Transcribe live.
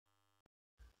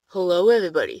Hello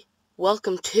everybody,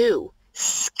 welcome to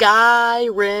Skyrim.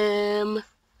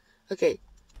 Okay,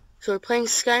 so we're playing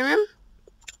Skyrim.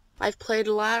 I've played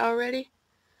a lot already.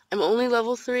 I'm only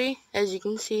level 3, as you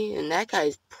can see, and that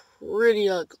guy's pretty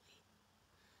ugly.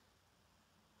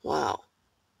 Wow,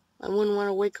 I wouldn't want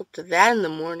to wake up to that in the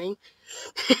morning.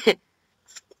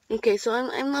 Okay, so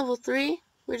I'm level 3.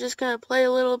 We're just gonna play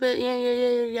a little bit,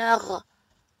 yeah,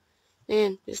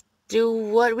 and just do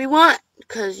what we want,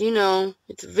 because, you know,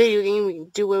 it's a video game, we can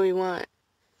do what we want.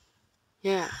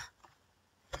 Yeah.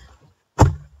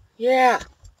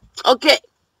 Okay.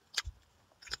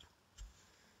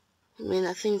 I mean,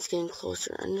 that thing's getting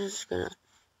closer. I'm just gonna...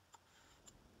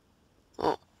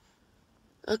 Oh.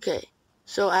 Okay.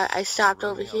 So I stopped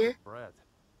over here. Bread.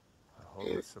 I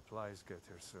hope the supplies get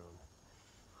here soon.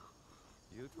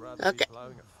 You'd rather be Okay.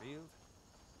 plowing a field?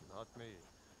 Not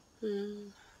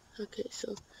me. Okay,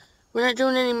 so we're not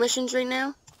doing any missions right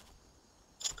now.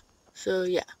 So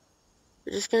yeah,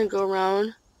 we're just gonna go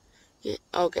around.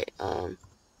 Okay.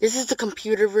 This is the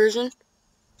computer version,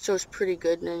 so it's pretty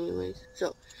good anyways.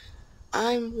 So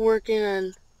I'm working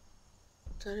on...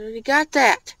 I already got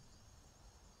that.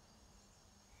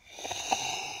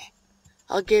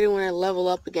 I'll get it when I level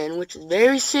up again, which is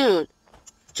very soon,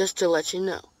 just to let you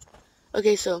know.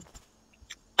 Okay, so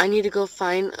I need to go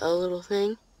find a little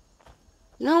thing.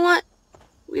 You know what?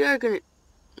 We are gonna...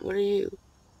 What are you?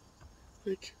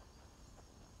 Okay.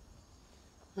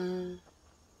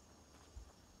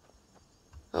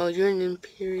 Oh, you're an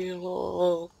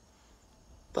Imperial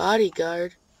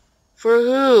bodyguard. For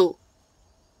who?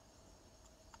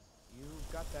 You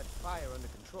got that fire under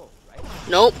control, right?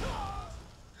 Nope.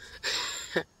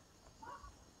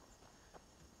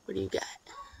 What do you got?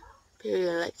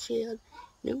 Imperial light shield?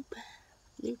 Nope.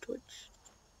 New torch.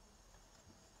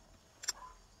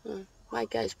 My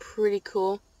guy's pretty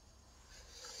cool.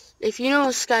 If you know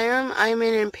Skyrim, I'm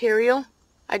an Imperial.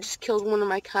 I just killed one of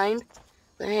my kind.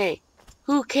 But hey,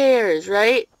 who cares,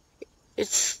 right?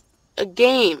 It's a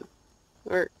game.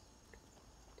 Or,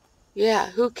 yeah,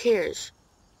 who cares?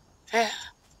 Yeah.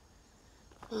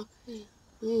 Okay.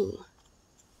 Ooh.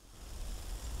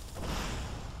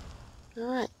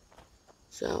 Alright.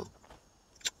 So.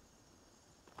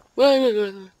 What?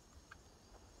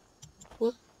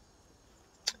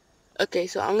 Okay,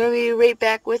 so I'm gonna be right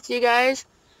back with you guys.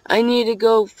 I need to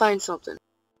go find something.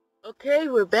 Okay,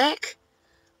 we're back.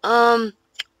 Look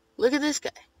at this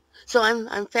guy. So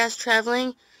I'm fast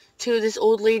traveling to this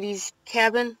old lady's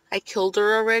cabin. I killed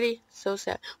her already. So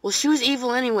sad. Well, she was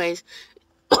evil anyways.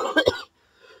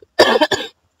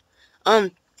 I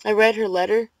read her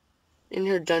letter in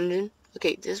her dungeon.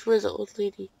 Okay, this is where the old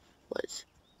lady was.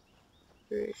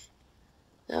 Where is she?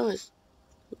 That was...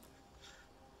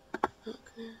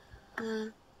 Okay.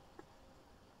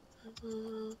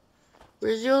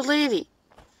 Where's the old lady?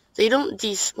 They don't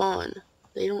despawn.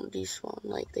 They don't despawn.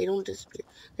 Like, they don't disappear.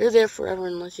 They're there forever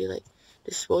unless you, like,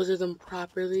 dispose of them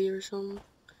properly or something.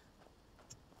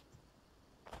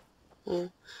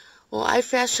 Well, I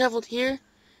fast traveled here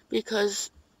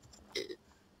because...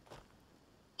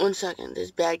 One second,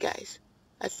 there's bad guys.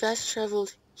 I fast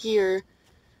traveled here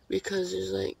because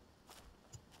there's, like...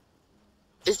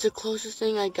 It's the closest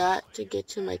thing I got to get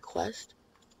to my quest.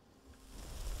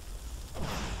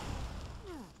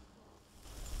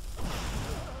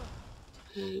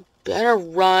 You better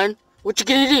run. What you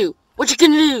gonna do? What you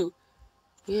gonna do?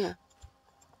 Yeah.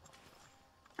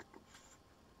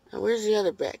 Now where's the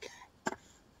other bad guy?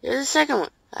 There's the second one.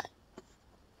 Hi.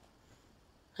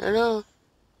 Hello.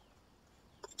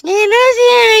 Hey,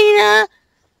 Lucy,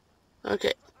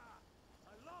 okay.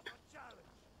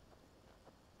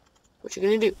 What you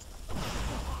gonna do?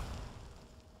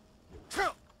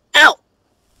 Ow!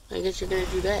 I guess you're gonna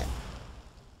do that.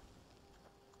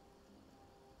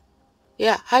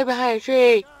 Yeah, hide behind a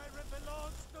tree.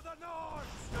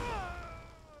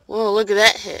 Whoa, look at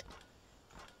that hit.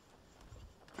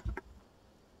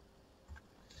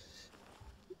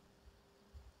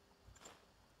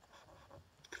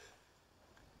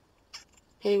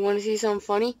 Hey, you wanna see something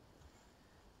funny?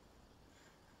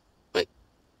 Wait.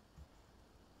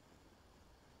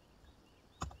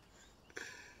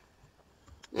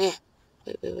 Yeah.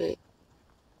 Wait.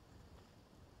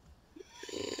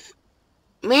 Yeah.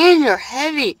 Man, you're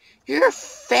heavy. You're a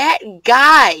fat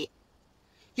guy.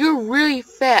 You're really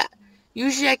fat.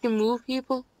 Usually I can move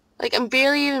people. Like, I'm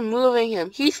barely even moving him.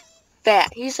 He's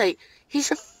fat. He's the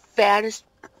fattest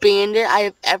bandit I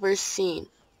have ever seen.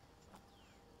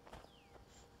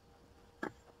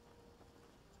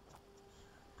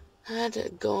 I had to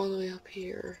go all the way up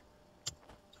here.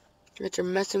 But you're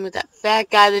messing with that fat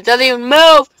guy that doesn't even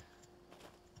move!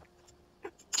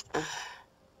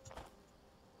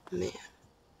 Man.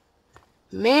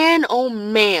 Man, oh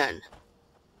man.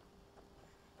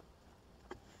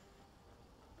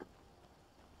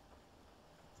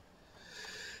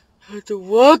 I have to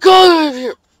walk out of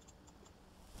here.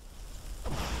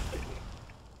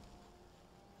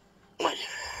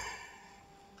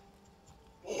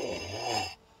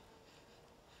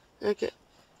 Okay.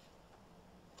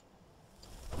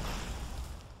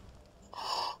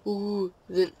 Ooh,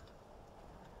 did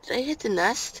I hit the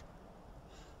nest?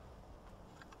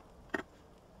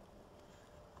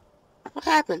 What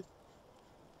happened?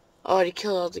 Oh, I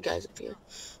killed all the guys up here.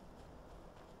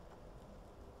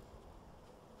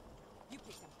 You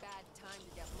picked a bad time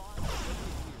to get lost.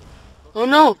 Oh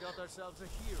no! We got ourselves a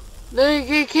hero.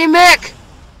 They came back!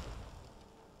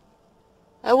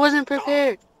 I wasn't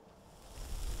prepared.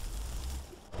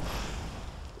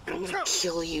 I'm gonna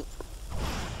kill you.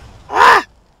 Ah!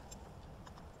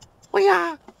 Oh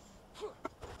yeah!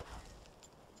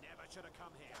 Never should have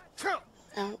come here.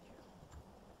 Ow.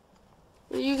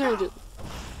 What are you gonna do?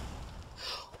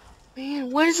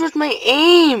 Man, what is with my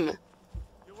aim?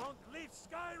 You won't leave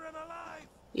Skyrim alive.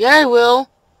 Yeah, I will.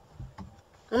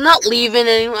 I'm not leaving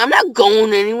anywhere. I'm not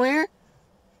going anywhere.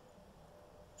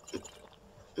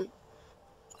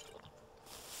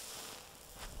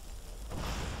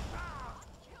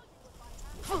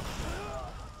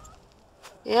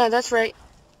 Yeah, that's right.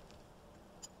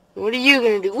 What are you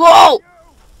gonna do? Whoa!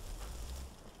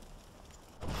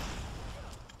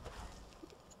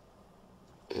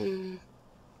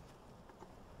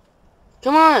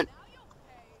 Come on!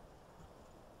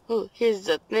 Oh, here's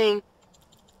the thing.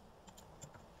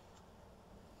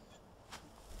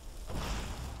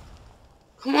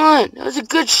 Come on! That was a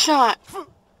good shot! Tell you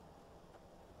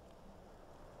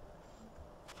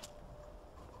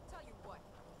what,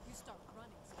 you start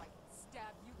running so I can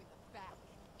stab you in the back.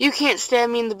 You can't stab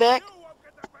me in the back. You won't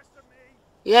get the best of me.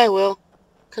 Yeah, I will.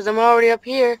 Because I'm already up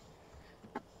here.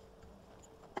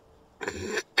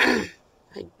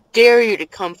 I dare you to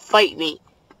come fight me.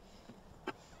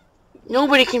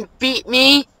 Nobody can beat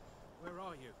me. Where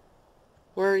are you?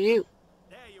 Where are you?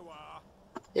 There you are.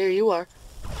 There you are.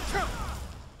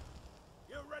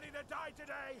 You ready to die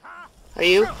today, huh? Are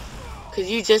you? Because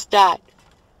you just died.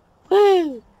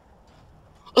 Woo!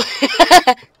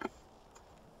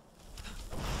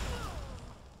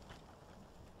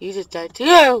 You just died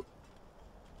too.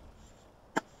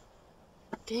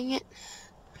 Dang it.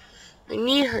 I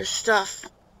need her stuff.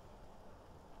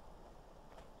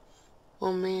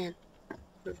 Oh man. I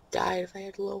would have died if I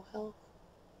had low health.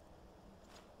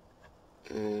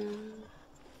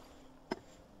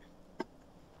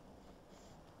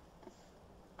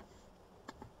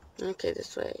 Okay,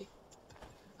 this way.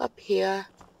 Up here.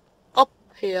 Up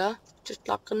here. Just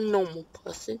like a normal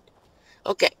person.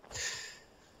 Okay.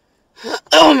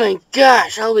 Oh my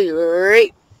gosh, I'll be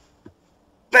right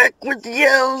back with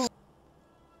you.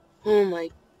 Oh my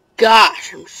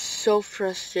gosh, I'm so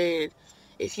frustrated.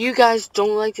 If you guys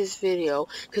don't like this video,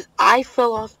 because I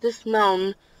fell off this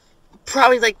mountain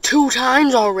probably like 2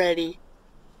 times already.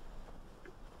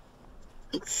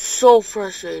 I'm so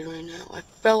frustrated right now. I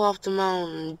fell off the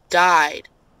mountain and died.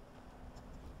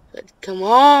 I had to come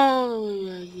all the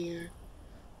way out here.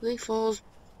 They falls.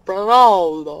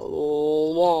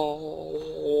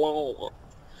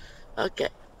 Okay.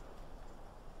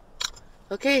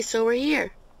 Okay, so we're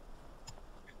here.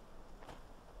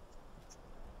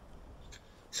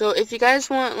 So if you guys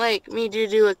want like me to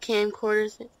do a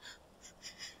camcorder thing,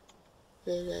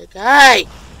 like, hey!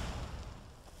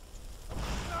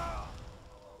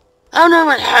 Oh no,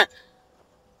 my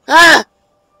ah!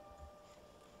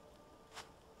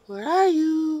 Where are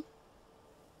you?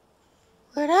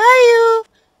 Where are you?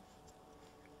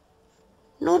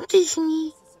 Notice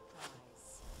me.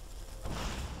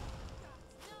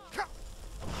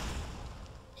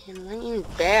 And it wasn't even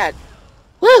bad.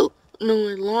 Woo! No,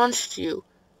 I launched you.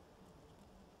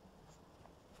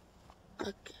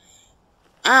 Okay.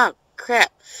 Ah,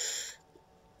 crap.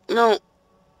 No.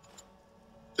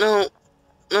 No.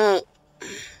 No.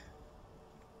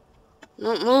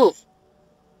 Don't move.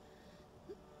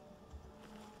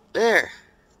 There.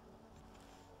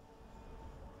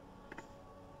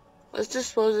 Let's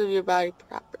dispose of your body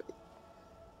properly.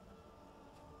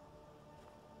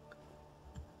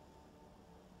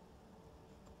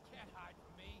 Can't hide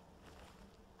from me.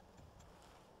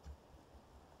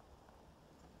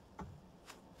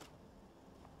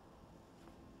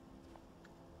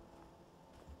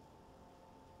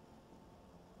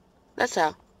 That's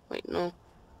how. Wait, no.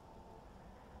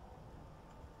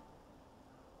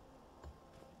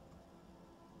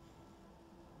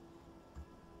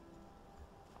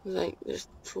 Like, just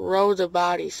throw the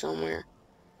body somewhere.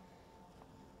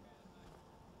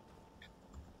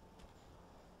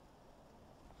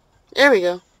 There we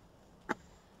go.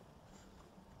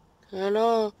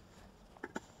 Hello.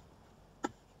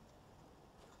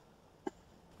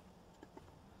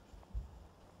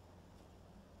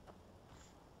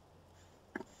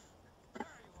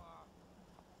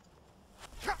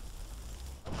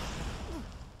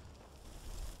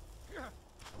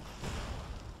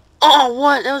 Oh,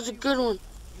 what? That was a good one.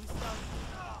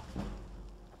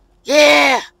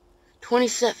 Yeah!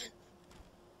 27.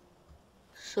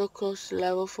 So close to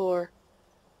level 4.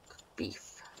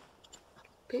 Beef.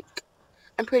 Pick.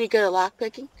 I'm pretty good at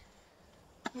lockpicking.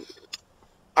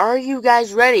 Are you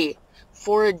guys ready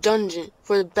for a dungeon?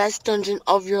 For the best dungeon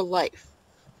of your life?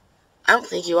 I don't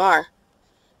think you are.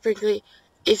 Frankly,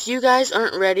 if you guys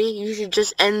aren't ready, you should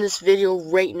just end this video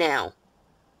right now.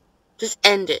 Just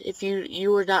end it if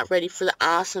you are not ready for the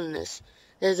awesomeness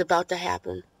that is about to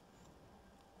happen.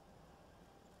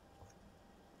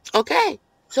 Okay,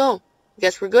 so I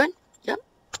guess we're good. Yep.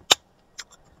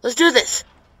 Let's do this.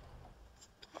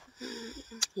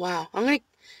 Wow, I'm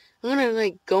gonna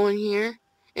like go in here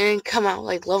and come out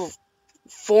like level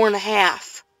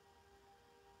 4.5.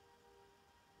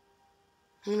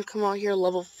 I'm gonna come out here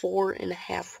level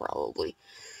 4.5 probably.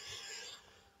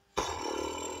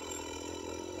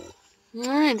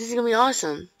 Alright, this is gonna be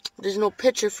awesome. There's no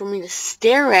picture for me to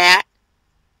stare at.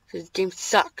 Because this game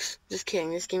sucks. Just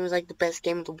kidding. This game is like the best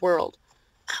game in the world.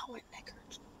 Ow, my neck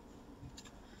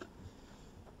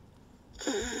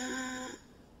hurts.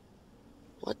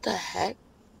 What the heck?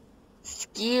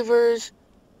 Skeevers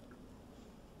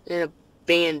and a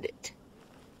bandit.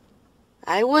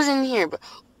 I wasn't here, but...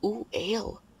 Ooh,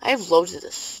 ale. I have loads of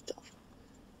this stuff.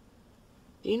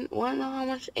 Do you want to know how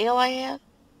much ale I have?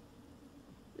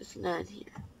 It's not here.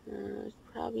 It's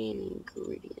probably in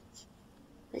ingredients.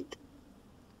 Right?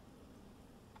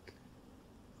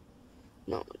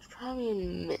 No, it's probably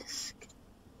in misc.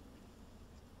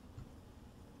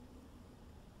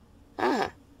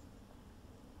 Ah.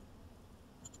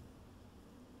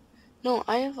 No,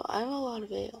 I have a lot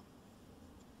of ale.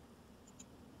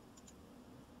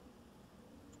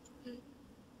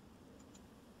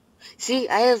 See,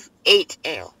 I have 8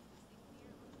 ale.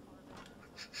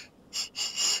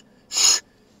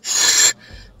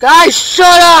 Guys,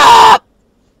 shut up!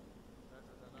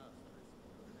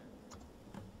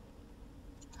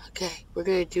 Okay, we're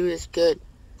gonna do this good.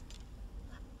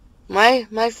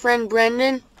 My friend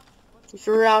Brendan, if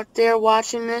you're out there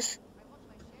watching this,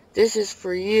 this is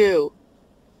for you.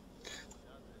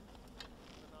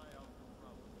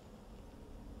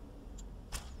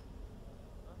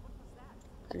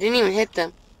 I didn't even hit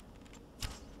them.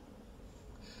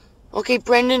 Okay,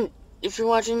 Brendan, if you're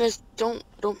watching this, don't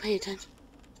pay attention.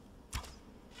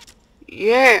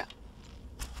 Yeah.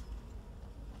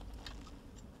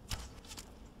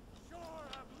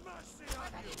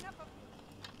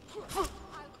 I'll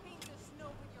paint the snow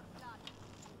with your blood.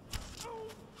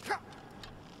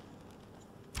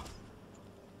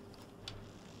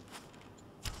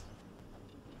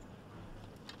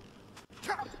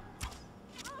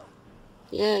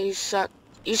 Yeah, you suck.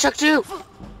 You suck too.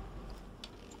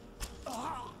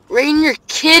 Right in your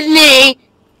kidney.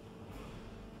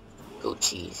 Go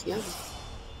cheese, yum.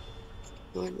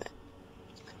 Ignore that.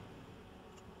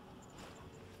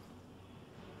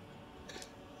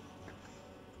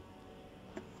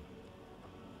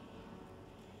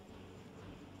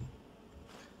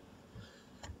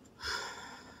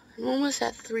 I'm almost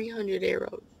at 300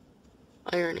 arrows.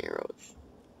 Iron arrows.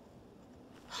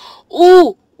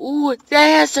 Ooh! Ooh, that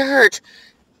has to hurt.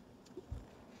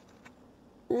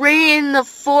 Right in the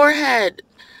forehead.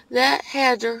 That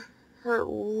had to hurt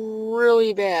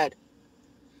really bad.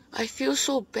 I feel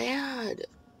so bad.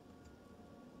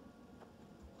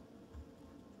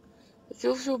 I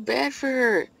feel so bad for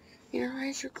her. Your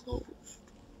eyes are closed.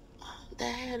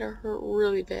 That had to hurt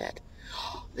really bad.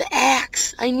 The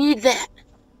axe! I need that.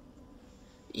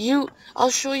 I'll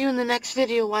show you in the next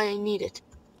video why I need it.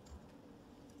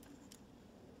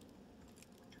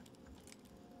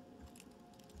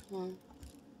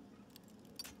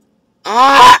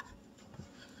 Ah!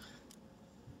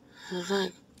 It's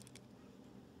like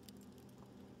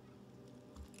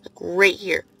right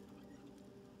here.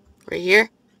 Right here?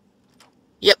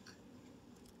 Yep.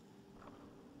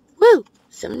 Woo!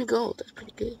 70 gold. That's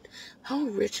pretty good. How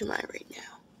rich am I right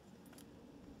now?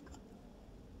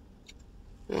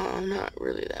 Well, I'm not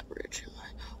really that rich, am I?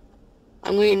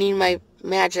 I'm going to need my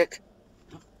magic.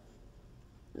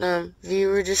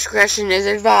 Viewer discretion is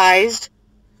advised.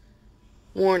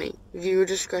 Warning. Viewer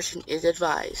discretion is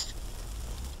advised.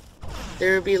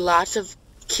 There will be lots of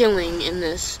killing in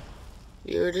this.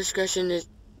 Viewer discretion is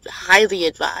highly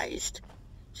advised.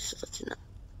 Just to let you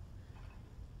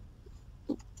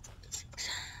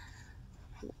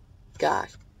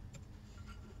gosh.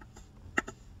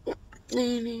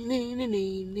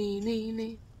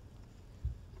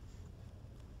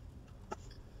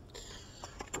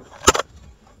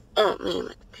 Oh man,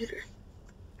 my computer.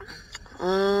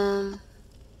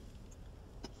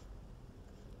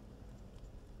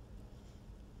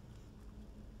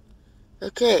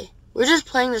 Okay, we're just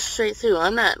playing this straight through.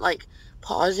 I'm not like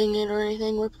pausing it or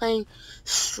anything. We're playing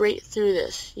straight through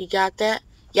this. You got that?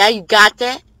 Yeah, you got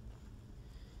that?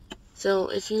 So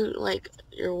if you like,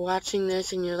 you're watching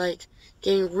this and you're like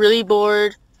getting really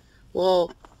bored,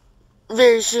 well,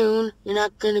 very soon you're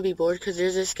not gonna be bored because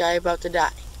there's this guy about to die.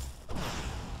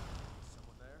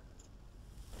 Someone there?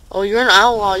 Oh, you're an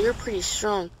outlaw. You're pretty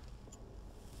strong.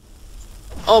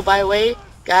 Oh, by the way,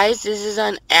 guys, this is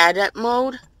on adept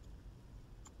mode.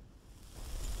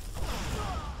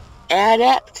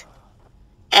 Adept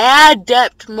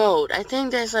mode. I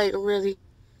think that's like really,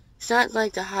 it's not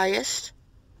like the highest,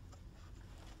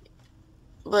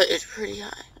 but it's pretty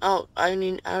high. Oh, I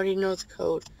already know the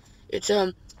code. It's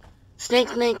snake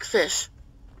fish.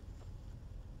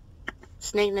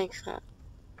 Snake fish.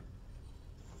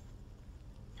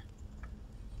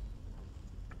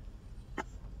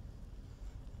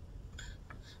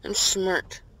 I'm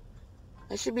smart.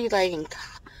 I should be like in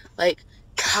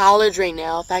college right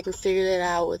now if I can figure that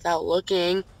out without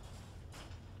looking.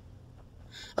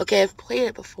 Okay, I've played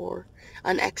it before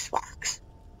on Xbox.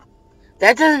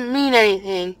 That doesn't mean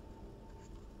anything.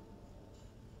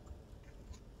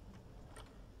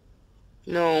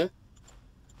 No.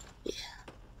 Yeah.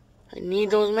 I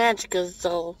need those magicas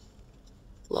though.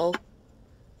 Low.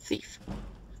 Thief.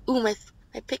 Ooh, my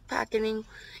pickpocketing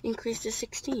increased to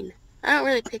 16. I don't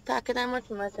really pickpocket that much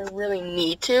unless I really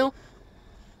need to.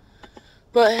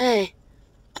 But hey,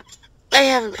 I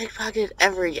haven't pickpocketed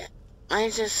ever yet. My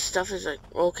just stuff is like,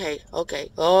 okay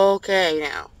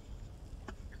now.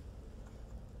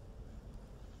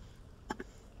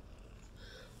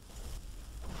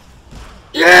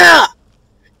 Yeah!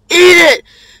 Eat it!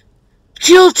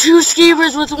 Kill 2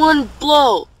 skeevers with 1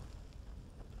 blow!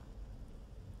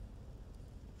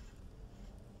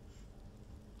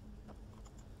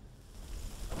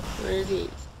 What are these?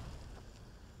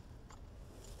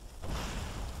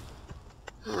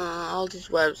 All these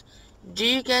webs. Do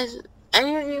you guys,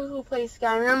 any of you who play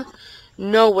Skyrim,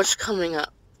 know what's coming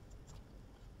up?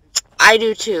 I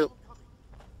do too.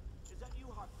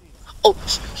 Oh,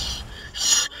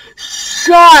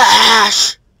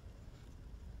 shush!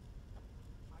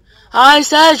 I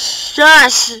said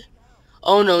shush!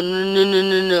 Oh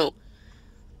no.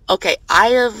 Okay, I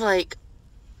have like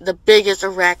the biggest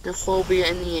arachnophobia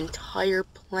in the entire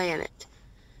planet.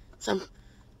 Some,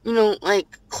 you know, like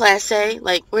class A,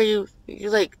 like where you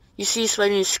see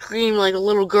somebody and you scream like a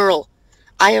little girl.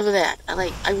 I have that.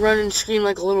 I run and scream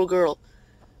like a little girl.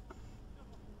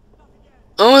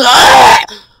 Oh,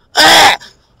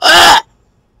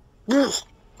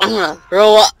 I'm gonna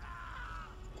throw up.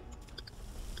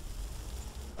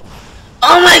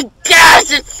 Oh my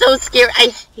gosh, it's so scary.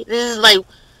 This is my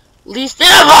least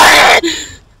favorite.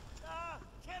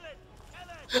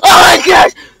 Oh my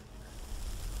gosh!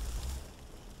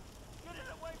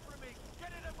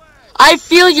 I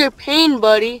feel your pain,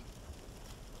 buddy.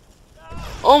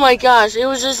 Oh my gosh, it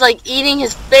was just like eating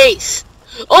his face.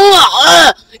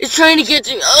 Oh, it's trying to get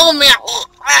to me. Oh man,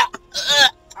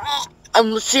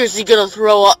 I'm seriously gonna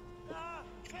throw up.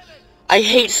 I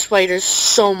hate spiders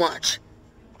so much.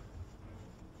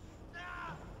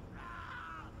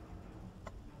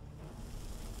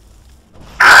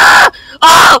 Ah!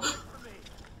 Oh!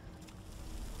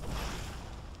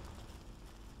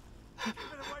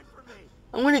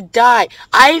 I'm gonna die.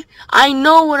 I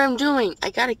know what I'm doing.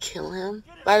 I gotta kill him.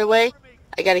 By the way,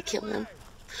 I gotta kill him.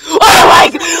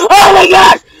 Oh my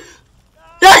gosh!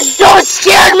 That so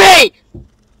scared me!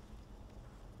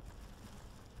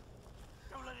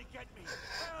 Don't let it get me.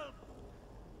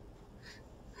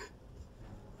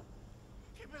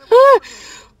 Help!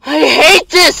 I hate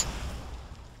this!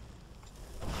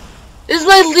 This is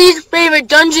my least favorite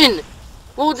dungeon!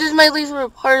 Well, this is my least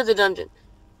favorite part of the dungeon.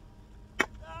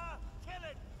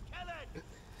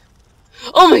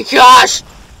 Oh my gosh!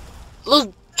 Those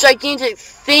gigantic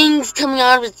things coming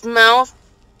out of its mouth?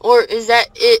 Or is that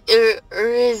it? Or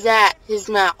is that his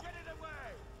mouth?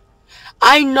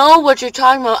 I know what you're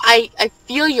talking about. I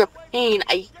feel your pain.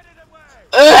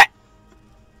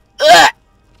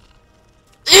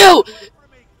 Ew!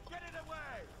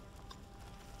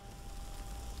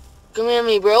 Come at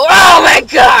me, bro. Oh my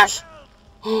gosh!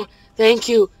 Oh, thank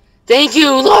you. Thank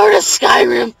you, Lord of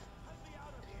Skyrim.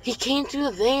 He came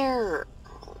through there.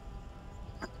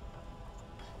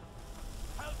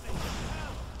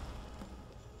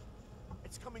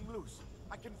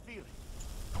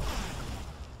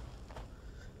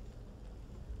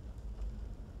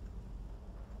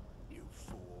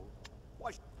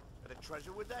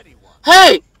 treasure with anyone.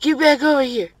 Hey! Get back over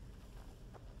here!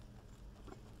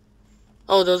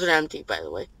 Oh, those are empty, by the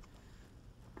way.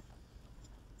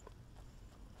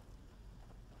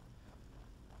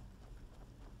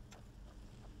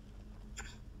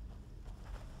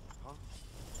 Huh?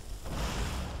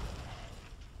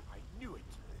 I knew it.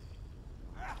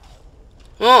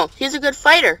 Oh, he's a good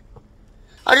fighter.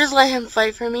 I'll just let him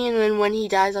fight for me, and then when he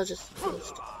dies, I'll just...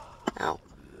 Ow.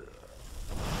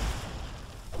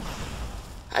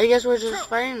 I guess we're just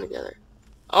fighting together.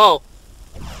 Oh.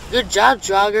 Good job,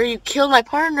 Jogger. You killed my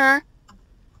partner.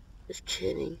 Just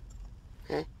kidding.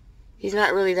 Okay. He's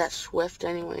not really that swift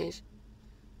anyways.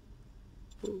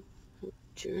 Ooh,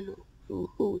 journal.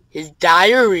 Ooh, his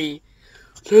diary.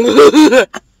 I'm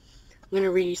gonna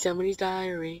read somebody's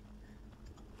diary.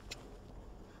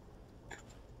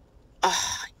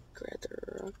 Ah, I grabbed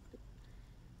the rock.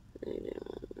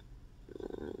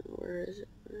 Where is it?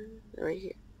 Right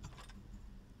here.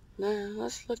 Now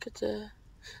let's look at the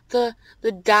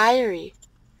diary.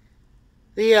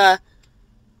 The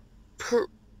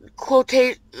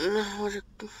quotation.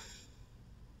 You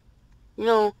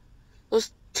know,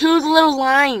 those two little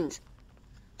lines.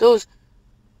 The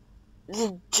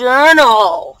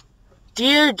journal.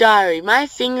 Dear diary, my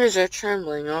fingers are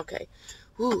trembling. Okay.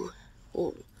 Ooh,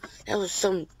 that was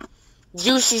some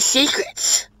juicy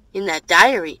secrets in that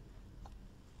diary.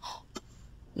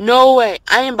 No way,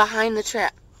 I am behind the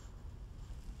trap.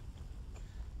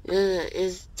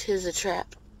 Tis a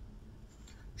trap.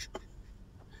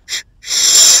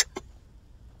 Shh.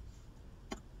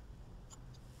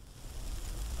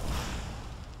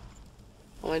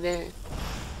 Oh, I didn't.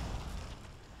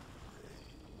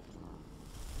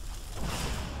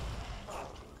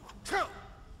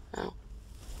 Oh.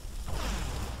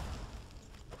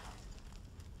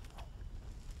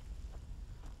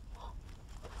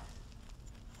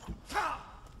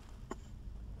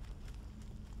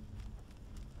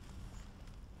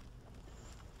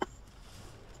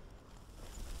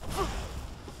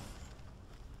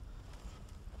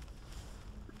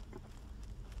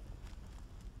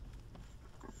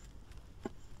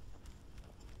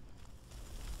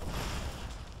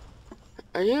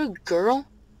 Are you a girl?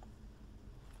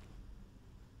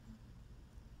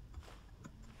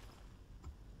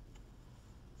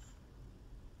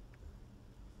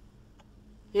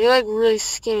 You're like really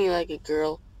skinny like a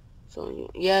girl. So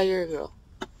yeah, you're a girl.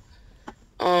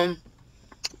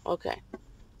 Okay.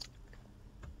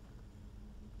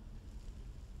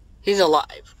 He's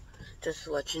alive. Just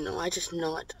to let you know. I just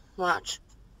know it. Watch.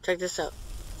 Check this out.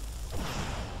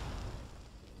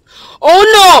 Oh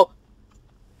no!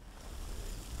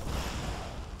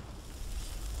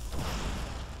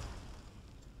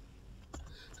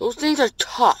 Those things are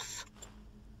tough.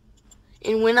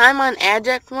 And when I'm on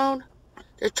adept mode,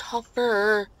 they're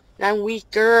tougher. And I'm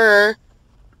weaker.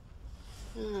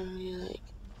 Like,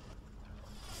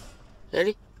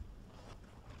 ready?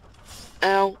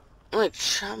 Ow. Like,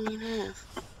 shot me in half.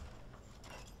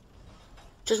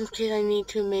 Just in case I need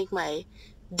to make my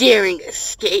daring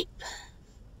escape.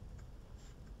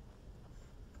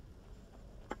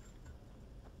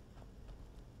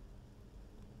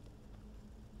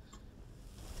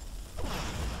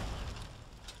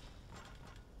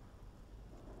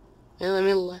 And let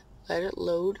me let it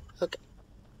load. Okay.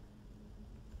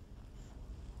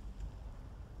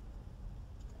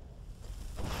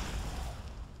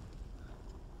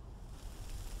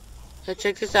 So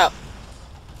check this out.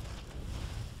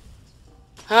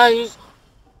 Oh.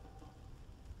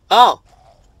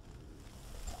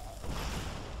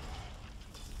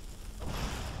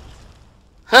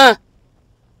 Huh.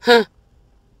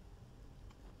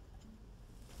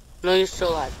 No, you're still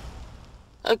alive.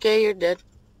 Okay, you're dead.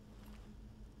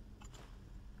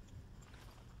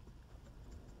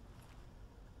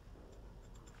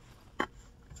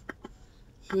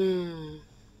 I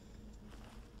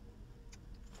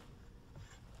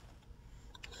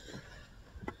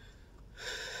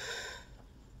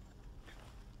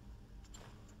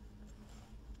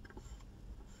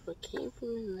came from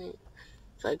in there.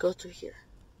 So I go through here.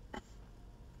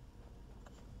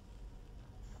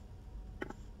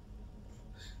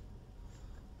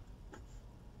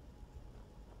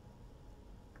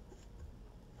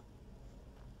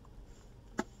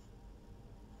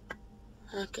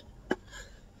 Okay.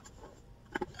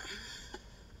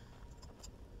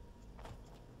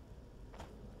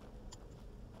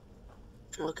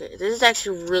 Okay, this is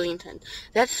actually really intense.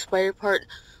 That spider part,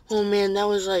 oh man, that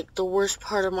was like the worst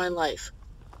part of my life.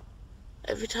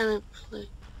 Every time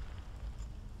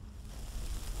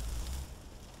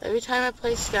I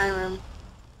play Skyrim,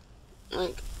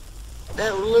 like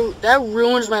that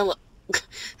ruins my life.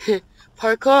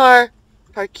 Parkour.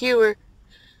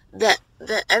 That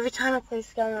every time I play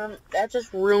Skyrim, that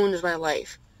just ruins my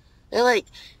life. It like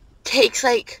takes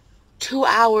like 2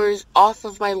 hours off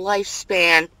of my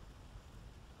lifespan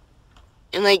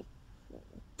and like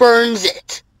burns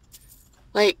it.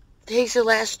 Like takes the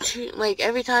last two, like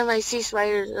every time I see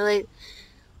spiders, like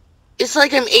it's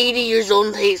like I'm 80 years old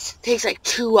and takes like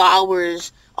 2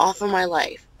 hours off of my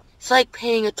life. It's like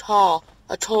paying a toll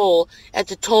at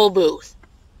the toll booth.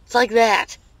 It's like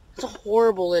that. That's how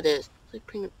horrible it is. It's like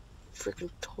paying a freaking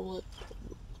toll at the toll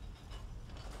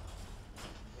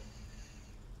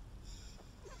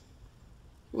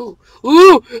booth. Ooh,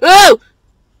 ooh, oh!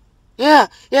 Yeah,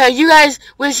 you guys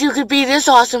wish you could be this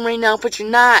awesome right now, but you're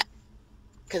not.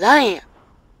 'Cause I am.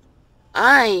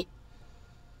 I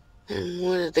am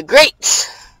one of the greats.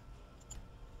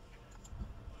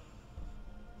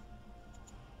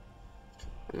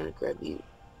 I'm gonna grab you.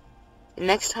 And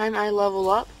next time I level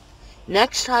up,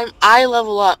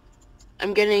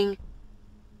 I'm getting...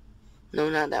 No,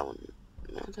 not that one.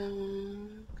 Not that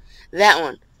one. That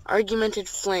one. Argumented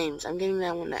Flames. I'm getting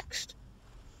that one next.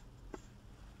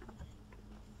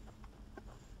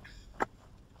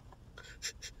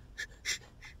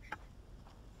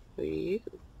 Who are you?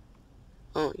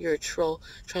 Oh, you're a troll.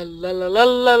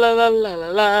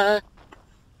 Tra-la-la-la-la-la-la-la-la.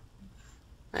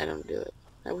 I don't do it.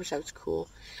 I wish I was cool.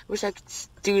 I wish I could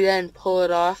do that and pull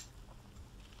it off.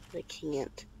 But I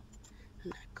can't. I'm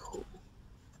not cool.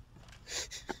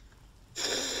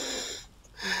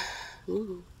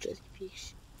 Ooh,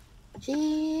 jellyfish.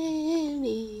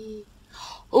 Jelly.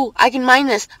 Oh, I can mine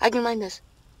this.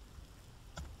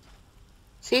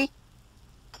 See?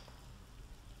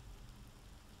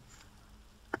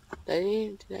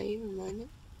 Did I even mine it?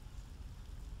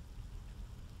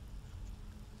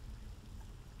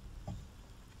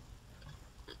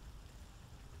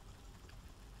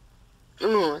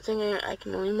 No, I think I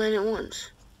can only mine it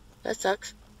once. That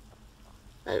sucks.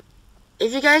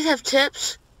 If you guys have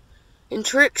tips and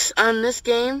tricks on this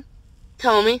game,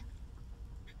 tell me.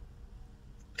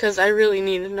 Because I really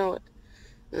need to know it.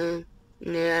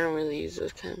 Yeah, I don't really use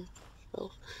those kind of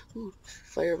spells. Ooh,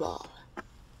 fireball.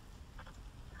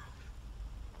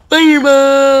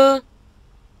 Fireball!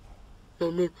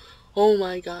 No. Oh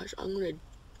my gosh, I'm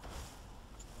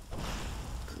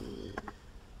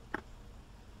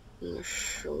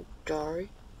so sorry.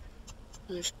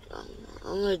 I'm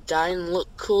gonna die and look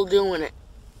cool doing it.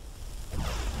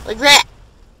 Like that!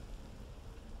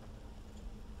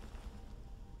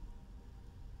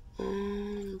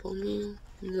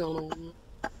 No.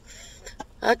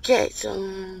 Okay, so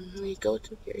we go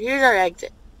to here. Here's our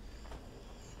exit.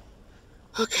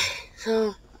 Okay,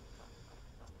 so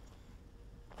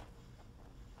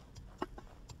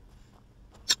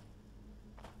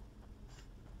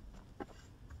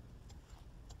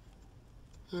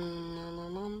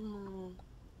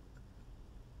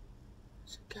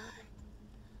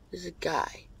there's a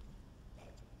guy.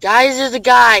 Guys, there's a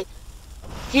guy.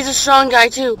 He's a strong guy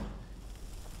too.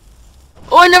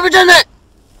 Oh, I never done that.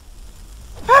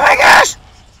 Oh my gosh!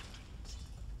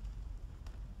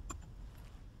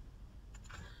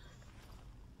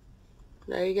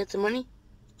 Did I get the money?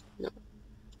 No.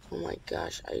 Oh my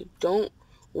gosh, I don't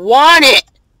want it!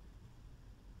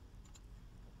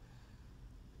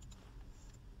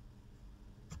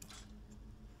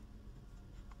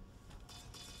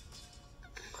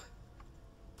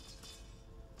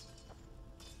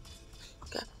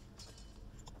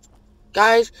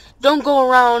 Guys, don't go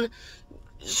around,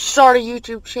 start a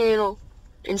YouTube channel,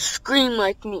 and scream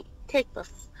like me. It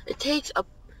takes a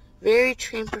very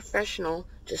trained professional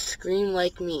to scream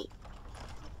like me.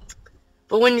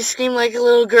 But when you scream like a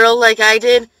little girl like I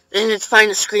did, then it's fine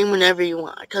to scream whenever you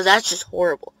want, because that's just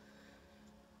horrible.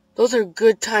 Those are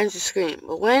good times to scream.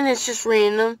 But when it's just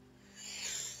random,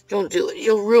 don't do it.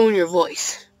 You'll ruin your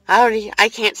voice. I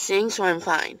can't sing, so I'm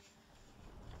fine.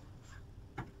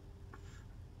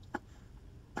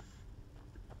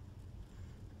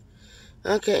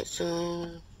 Okay,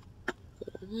 so...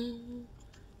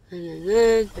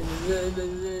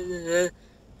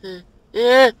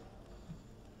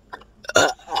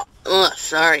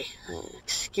 sorry.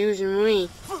 Excuse me.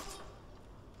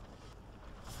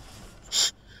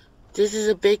 This is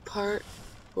a big part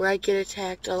where I get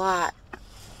attacked a lot.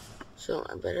 So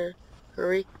I better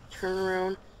hurry, turn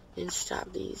around, and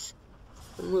stop these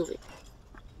from moving.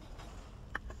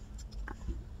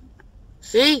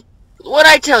 See? What'd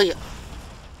I tell you?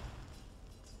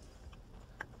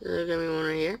 Is there gonna be one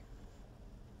right here?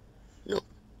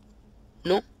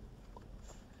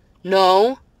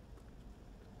 No.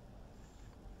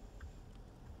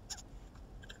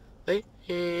 Wait,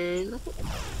 and...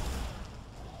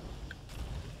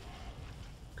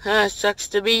 Huh, sucks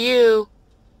to be you.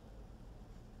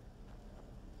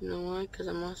 You know why? Because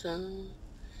I'm awesome.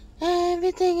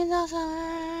 Everything is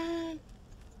awesome.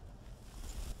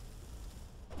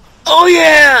 Oh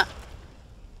yeah!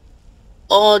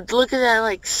 Oh, look at that,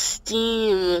 like,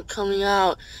 steam coming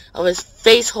out of his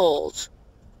face holes.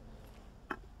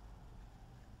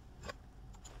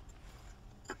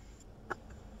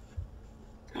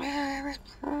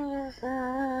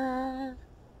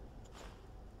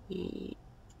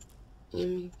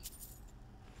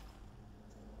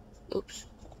 Oops.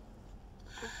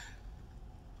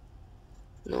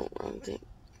 No, wrong thing.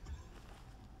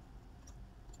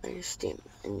 I understand.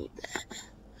 I need that.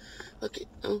 Okay.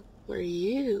 Oh, where are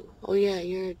you? Oh yeah,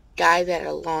 you're a guy that I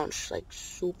launched like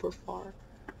super far.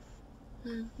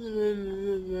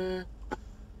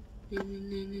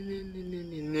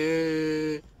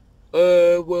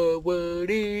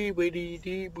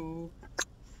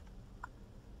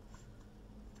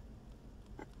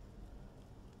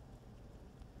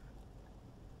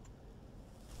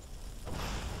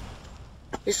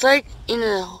 It's like in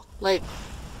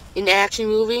an action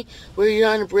movie where you're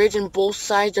on a bridge and both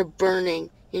sides are burning.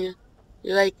 You're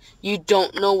like, you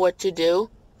don't know what to do.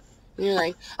 And you're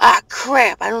like, ah,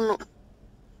 crap, I don't know.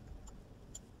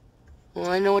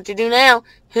 Well, I know what to do now.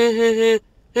 It's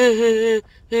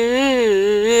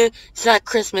not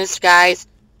Christmas, guys.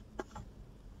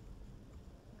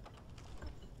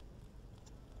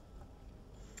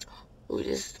 Ooh,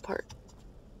 this is the part.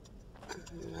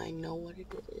 I know what it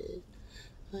is.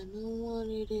 I know what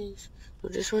it is. So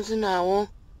this one's an owl.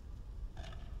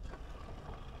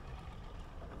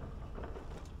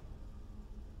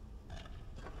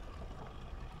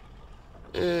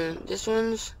 And this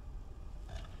one's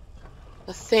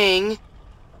a thing. I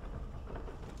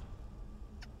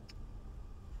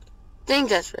think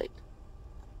that's right.